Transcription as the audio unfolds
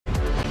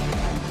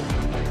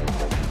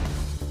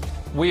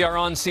We are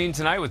on scene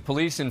tonight with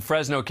police in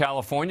Fresno,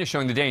 California,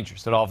 showing the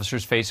dangers that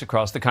officers face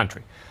across the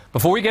country.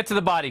 Before we get to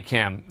the body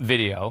cam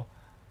video,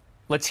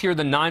 let's hear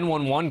the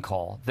 911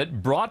 call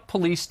that brought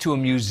police to a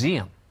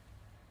museum.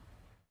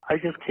 I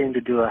just came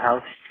to do a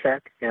house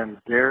check, and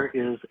there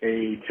is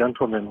a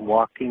gentleman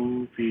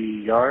walking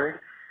the yard,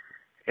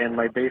 and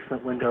my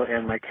basement window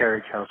and my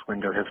carriage house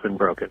window has been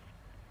broken.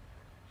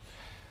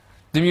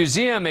 The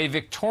museum, a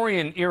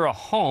Victorian-era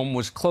home,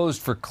 was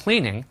closed for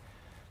cleaning.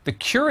 The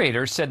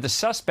curator said the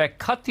suspect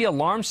cut the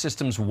alarm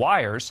system's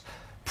wires,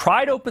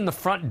 pried open the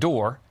front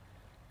door,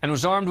 and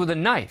was armed with a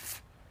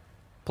knife.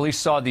 Police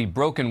saw the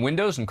broken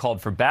windows and called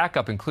for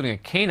backup, including a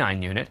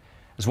canine unit.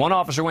 As one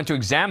officer went to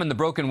examine the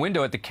broken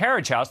window at the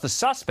carriage house, the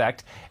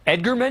suspect,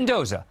 Edgar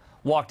Mendoza,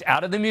 walked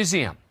out of the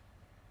museum.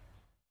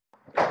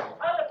 Get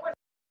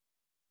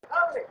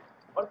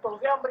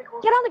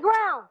on the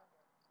ground!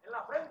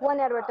 1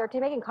 Edward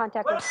 13, making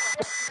contact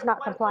with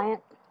not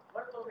compliant.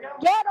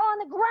 Get on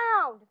the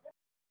ground!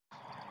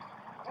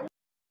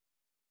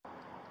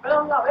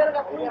 Levántate,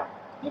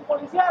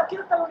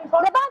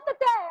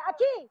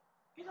 aquí!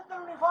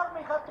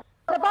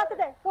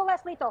 Levántate, full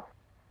less lethal.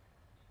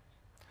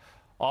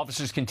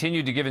 Officers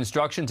continued to give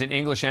instructions in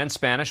English and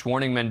Spanish,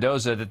 warning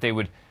Mendoza that they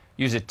would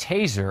use a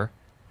taser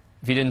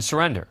if he didn't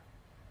surrender.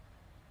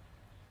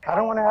 I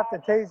don't want to have to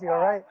tase you, all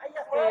right?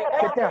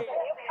 Get down.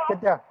 Get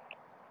down.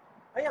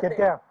 Get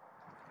down.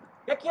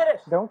 ¿Qué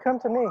quieres? Don't come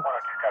to me.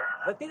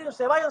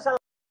 Retírense, váyanse.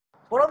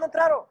 ¿Por dónde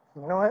entraron?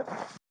 You know what?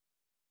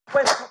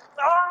 Pues.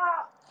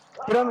 ¡Ah!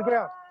 Get on the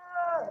ground.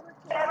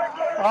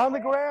 On the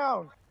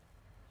ground.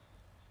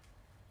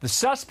 The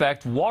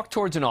suspect walked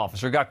towards an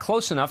officer, got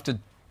close enough to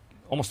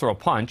almost throw a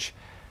punch.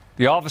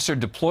 The officer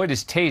deployed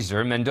his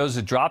taser.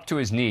 Mendoza dropped to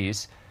his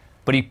knees,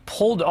 but he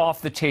pulled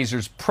off the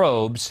taser's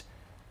probes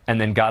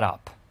and then got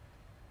up.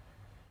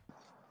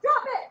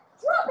 Drop it!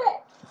 Drop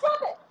it!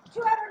 Drop it!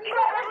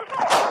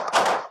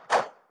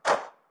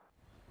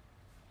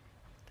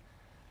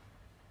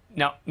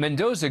 Now,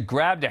 Mendoza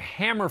grabbed a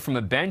hammer from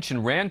a bench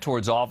and ran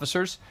towards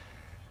officers.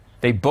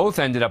 They both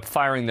ended up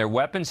firing their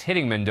weapons,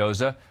 hitting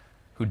Mendoza,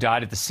 who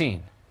died at the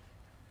scene.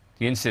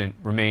 The incident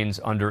remains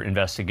under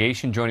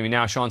investigation. Joining me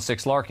now, Sean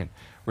Sticks Larkin,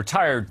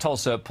 retired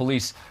Tulsa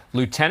police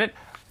lieutenant.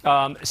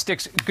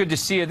 Sticks, good to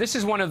see you. This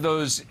is one of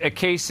those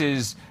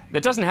cases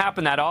that doesn't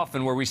happen that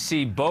often where we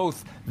see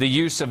both the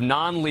use of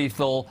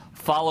non-lethal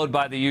followed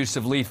by the use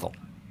of lethal.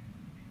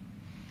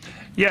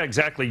 Yeah,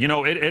 exactly. You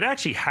know, it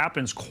actually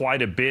happens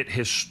quite a bit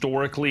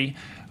historically.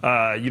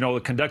 You know,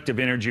 a conductive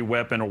energy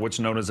weapon, or what's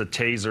known as a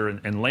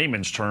taser in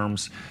layman's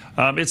terms,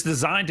 it's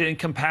designed to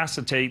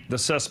incapacitate the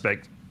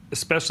suspect,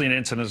 especially in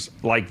incidents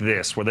like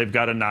this, where they've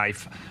got a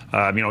knife.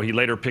 You know, he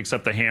later picks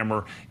up the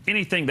hammer.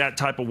 Anything that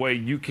type of way,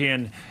 you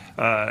can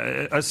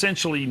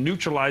essentially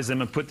neutralize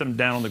them and put them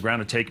down on the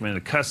ground and take them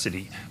into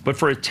custody. But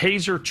for a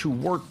taser to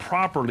work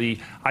properly,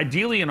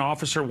 ideally an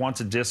officer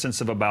wants a distance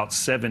of about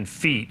 7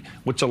 feet,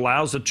 which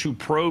allows the two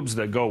probes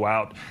that go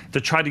out to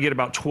try to get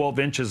about 12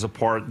 inches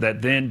apart,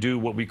 that then do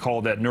what we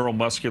call that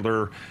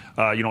neuromuscular,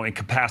 you know,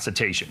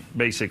 incapacitation.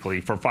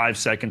 Basically, for 5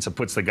 seconds, it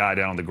puts the guy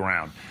down on the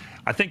ground.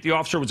 I think the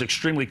officer was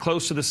extremely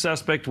close to the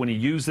suspect when he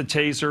used the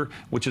taser,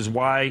 which is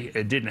why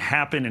it didn't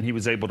happen, and he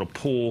was able to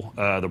pull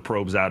the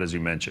probes out, as you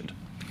mentioned.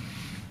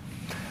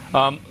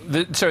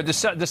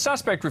 The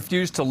suspect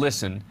refused to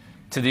listen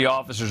to the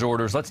officer's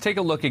orders. Let's take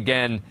a look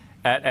again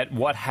at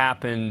what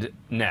happened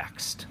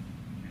next.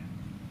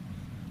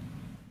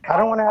 I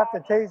don't want to have to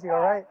tase you,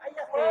 all right?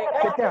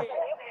 Get down.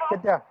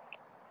 Get down.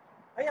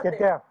 Get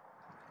down.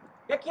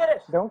 ¿Qué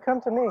quieres? Don't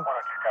come to me.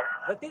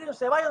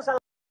 Retírense, váyanse.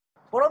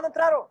 ¿Por dónde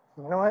entraron?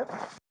 You know what?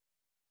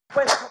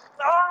 Pues.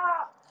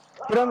 ¡Ah!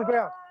 Get on the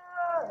ground.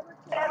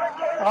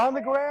 On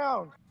the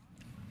ground.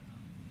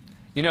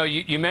 You know,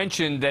 you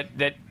mentioned that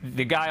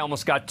the guy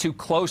almost got too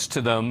close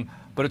to them,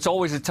 but it's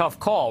always a tough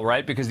call,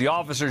 right? Because the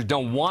officers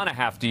don't want to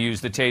have to use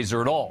the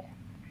taser at all.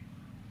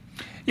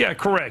 Yeah,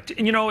 correct.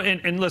 And, you know,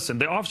 and listen,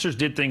 the officers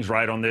did things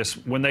right on this.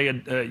 When they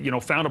had, you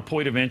know, found a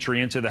point of entry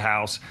into the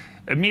house,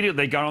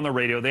 immediately they got on the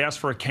radio. They asked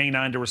for a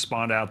canine to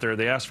respond out there.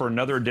 They asked for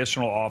another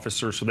additional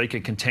officer so they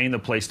could contain the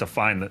place to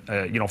find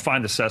the, you know,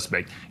 find the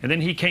suspect. And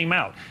then he came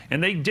out,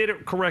 and they did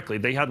it correctly.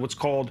 They had what's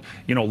called,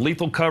 you know,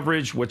 lethal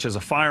coverage, which is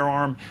a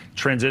firearm,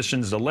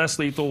 transitions to less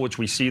lethal, which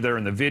we see there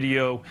in the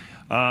video.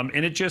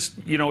 And it just,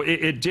 you know,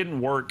 it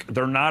didn't work.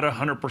 They're not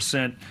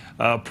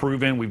 100%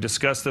 proven. We've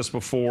discussed this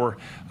before,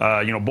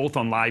 you know, both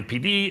on live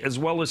PD as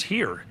well as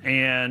here.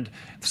 And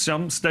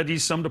some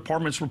studies, some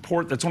departments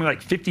report that's only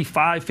like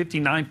 55,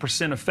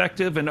 59%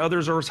 effective, and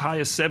others are as high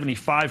as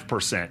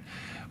 75%.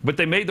 But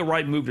they made the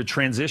right move to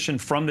transition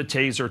from the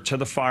taser to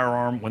the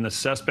firearm when the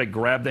suspect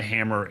grabbed the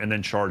hammer and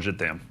then charged at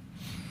them.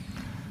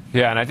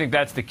 Yeah, and I think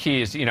that's the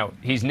key is, you know,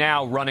 he's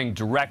now running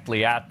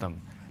directly at them.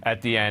 At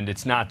the end,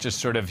 it's not just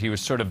sort of, he was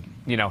sort of,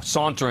 you know,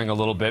 sauntering a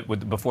little bit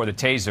before the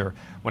taser.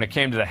 When it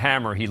came to the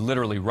hammer, he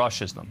literally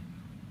rushes them.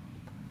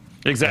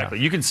 Exactly.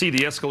 Yeah. You can see the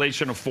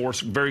escalation of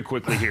force very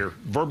quickly here.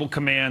 Verbal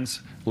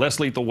commands, less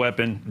lethal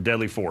weapon,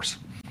 deadly force.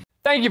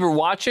 Thank you for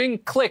watching.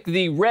 Click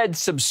the red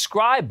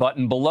subscribe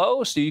button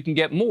below so you can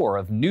get more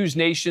of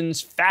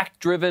NewsNation's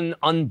fact-driven,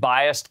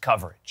 unbiased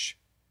coverage.